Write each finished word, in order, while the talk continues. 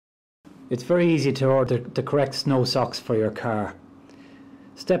It's very easy to order the correct snow socks for your car.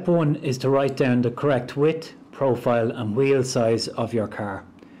 Step 1 is to write down the correct width, profile and wheel size of your car.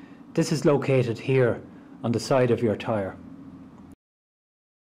 This is located here on the side of your tyre.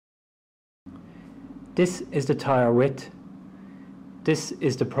 This is the tyre width, this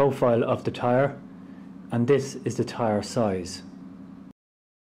is the profile of the tyre, and this is the tyre size.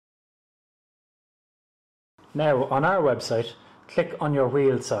 Now on our website, click on your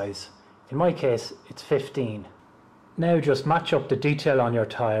wheel size. In my case, it's 15. Now just match up the detail on your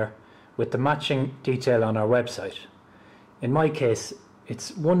tyre with the matching detail on our website. In my case,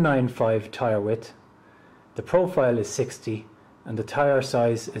 it's 195 tyre width, the profile is 60 and the tyre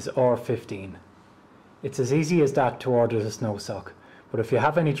size is R15. It's as easy as that to order the snow sock, but if you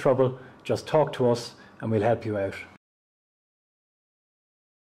have any trouble, just talk to us and we'll help you out.